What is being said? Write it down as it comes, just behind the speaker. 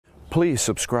Please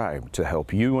subscribe to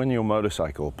help you and your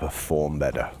motorcycle perform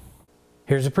better.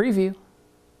 Here's a preview.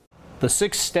 The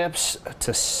 6 steps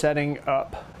to setting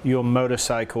up your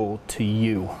motorcycle to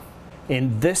you.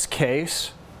 In this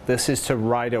case, this is to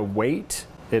rider weight.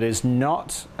 It is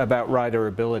not about rider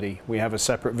ability. We have a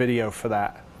separate video for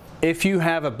that. If you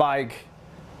have a bike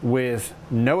with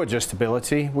no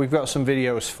adjustability, we've got some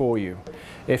videos for you.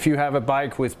 If you have a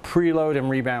bike with preload and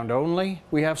rebound only,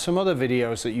 we have some other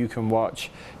videos that you can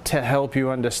watch to help you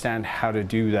understand how to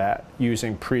do that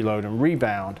using preload and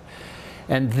rebound.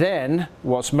 And then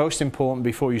what's most important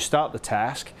before you start the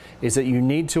task is that you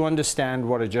need to understand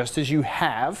what adjusters you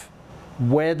have,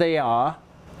 where they are,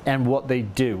 and what they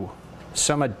do.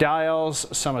 Some are dials,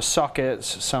 some are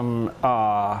sockets, some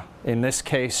are, in this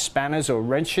case, spanners or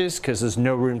wrenches because there's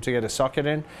no room to get a socket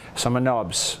in. Some are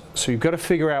knobs. So you've got to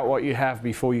figure out what you have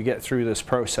before you get through this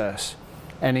process.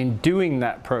 And in doing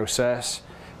that process,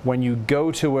 when you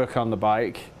go to work on the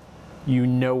bike, you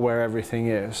know where everything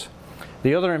is.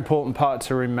 The other important part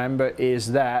to remember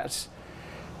is that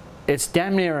it's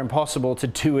damn near impossible to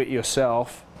do it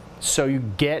yourself, so you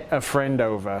get a friend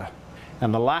over.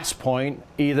 And the last point,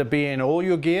 either be in all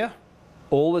your gear,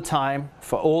 all the time,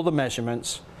 for all the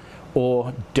measurements,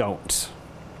 or don't.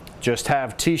 Just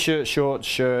have t-shirt, shorts,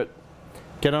 shirt,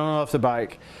 get on and off the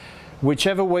bike.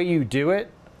 Whichever way you do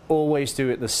it, always do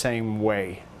it the same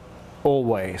way.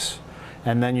 Always.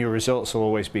 And then your results will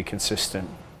always be consistent.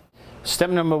 Step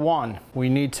number 1, we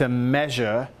need to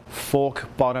measure fork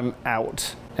bottom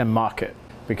out and mark it,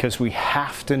 because we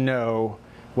have to know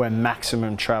where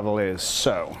maximum travel is.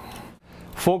 So,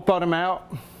 fork bottom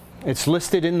out, it's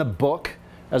listed in the book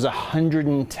as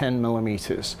 110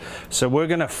 millimeters. So we're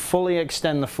going to fully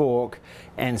extend the fork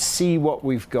and see what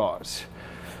we've got.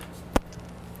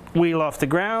 Wheel off the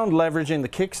ground, leveraging the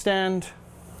kickstand.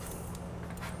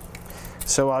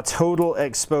 So our total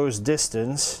exposed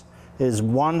distance is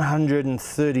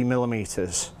 130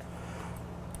 millimeters.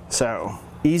 So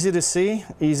easy to see,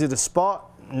 easy to spot,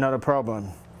 not a problem.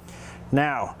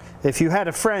 Now, if you had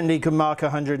a friend, he could mark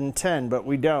 110, but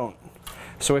we don't.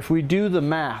 So if we do the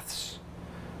maths,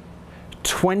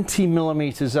 20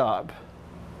 millimeters up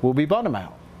will be bottom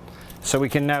out. So we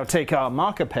can now take our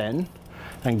marker pen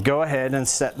and go ahead and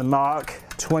set the mark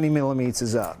 20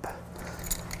 millimeters up.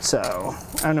 So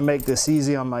I'm going to make this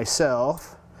easy on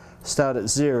myself. Start at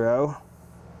 0.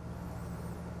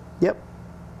 Yep.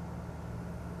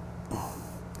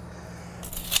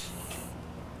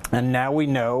 And now we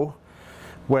know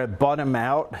where bottom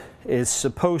out is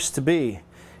supposed to be.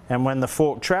 And when the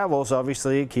fork travels,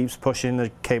 obviously it keeps pushing the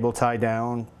cable tie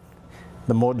down.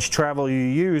 The more travel you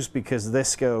use, because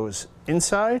this goes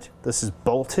inside, this is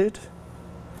bolted,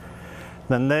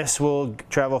 then this will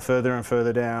travel further and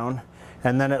further down.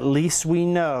 And then at least we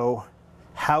know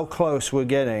how close we're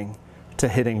getting to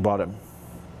hitting bottom.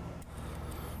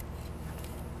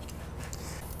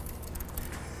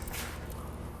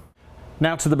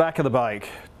 Now to the back of the bike.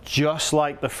 Just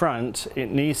like the front,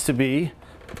 it needs to be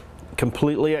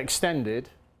completely extended.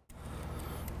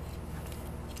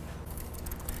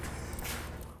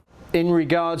 In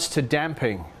regards to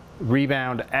damping,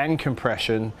 rebound and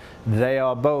compression, they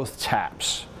are both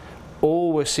taps.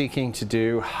 All we're seeking to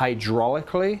do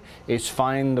hydraulically is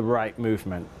find the right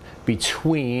movement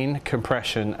between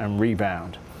compression and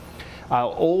rebound. I'll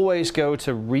always go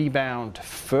to rebound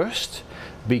first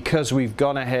because we've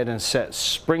gone ahead and set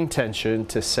spring tension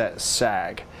to set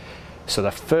sag. So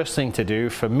the first thing to do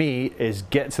for me is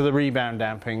get to the rebound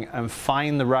damping and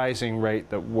find the rising rate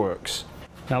that works.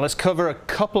 Now let's cover a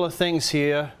couple of things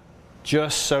here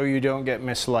just so you don't get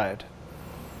misled.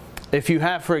 If you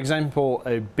have, for example,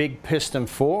 a big piston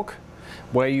fork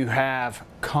where you have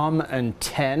COM and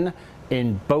 10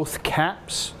 in both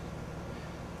caps,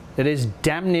 it is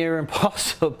damn near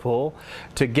impossible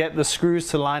to get the screws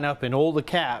to line up in all the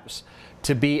caps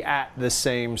to be at the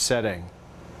same setting.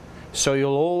 So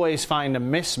you'll always find a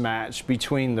mismatch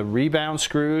between the rebound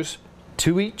screws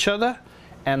to each other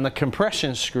and the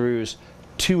compression screws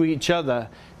to each other,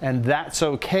 and that's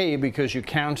okay because you're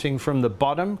counting from the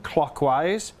bottom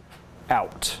clockwise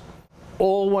out.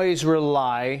 Always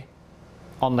rely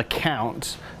on the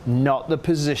count, not the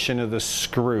position of the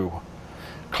screw.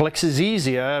 Clicks is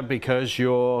easier because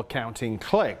you're counting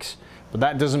clicks, but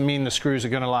that doesn't mean the screws are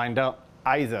going to line up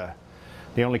either.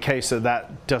 The only case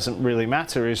that doesn't really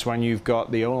matter is when you've got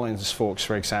the Öhlins forks,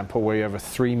 for example, where you have a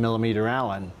 3mm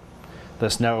Allen.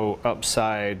 There's no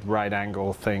upside right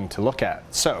angle thing to look at.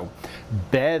 So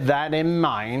bear that in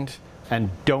mind and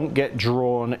don't get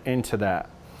drawn into that.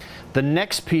 The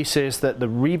next piece is that the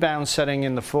rebound setting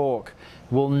in the fork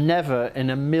will never in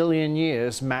a million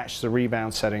years match the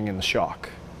rebound setting in the shock.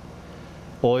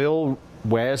 Oil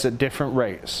wears at different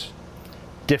rates.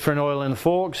 Different oil in the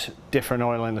forks, different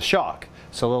oil in the shock.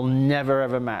 So they'll never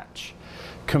ever match.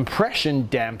 Compression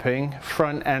damping,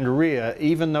 front and rear,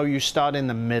 even though you start in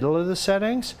the middle of the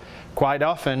settings, quite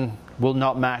often will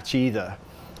not match either.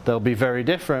 They'll be very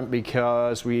different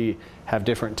because we have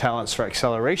different talents for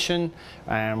acceleration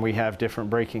and we have different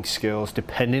braking skills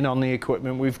depending on the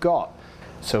equipment we've got.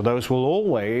 So those will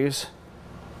always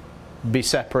be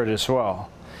separate as well.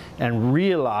 And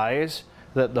realize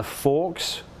that the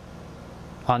forks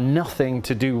are nothing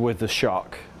to do with the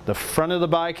shock. The front of the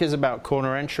bike is about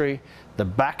corner entry, the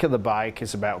back of the bike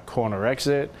is about corner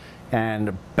exit,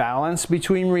 and balance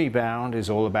between rebound is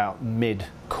all about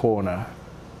mid-corner.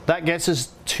 That gets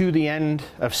us to the end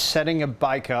of setting a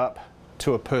bike up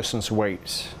to a person's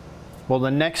weight. Well,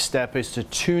 the next step is to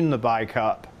tune the bike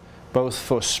up, both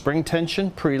for spring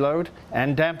tension, preload,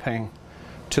 and damping,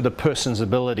 to the person's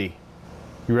ability.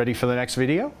 You ready for the next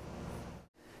video?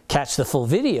 Catch the full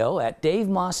video at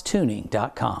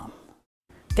DaveMossTuning.com.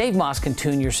 Dave Moss can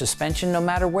tune your suspension no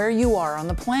matter where you are on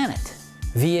the planet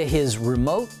via his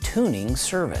remote tuning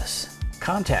service.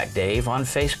 Contact Dave on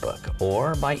Facebook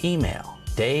or by email,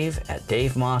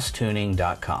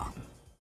 dave@DaveMossTuning.com.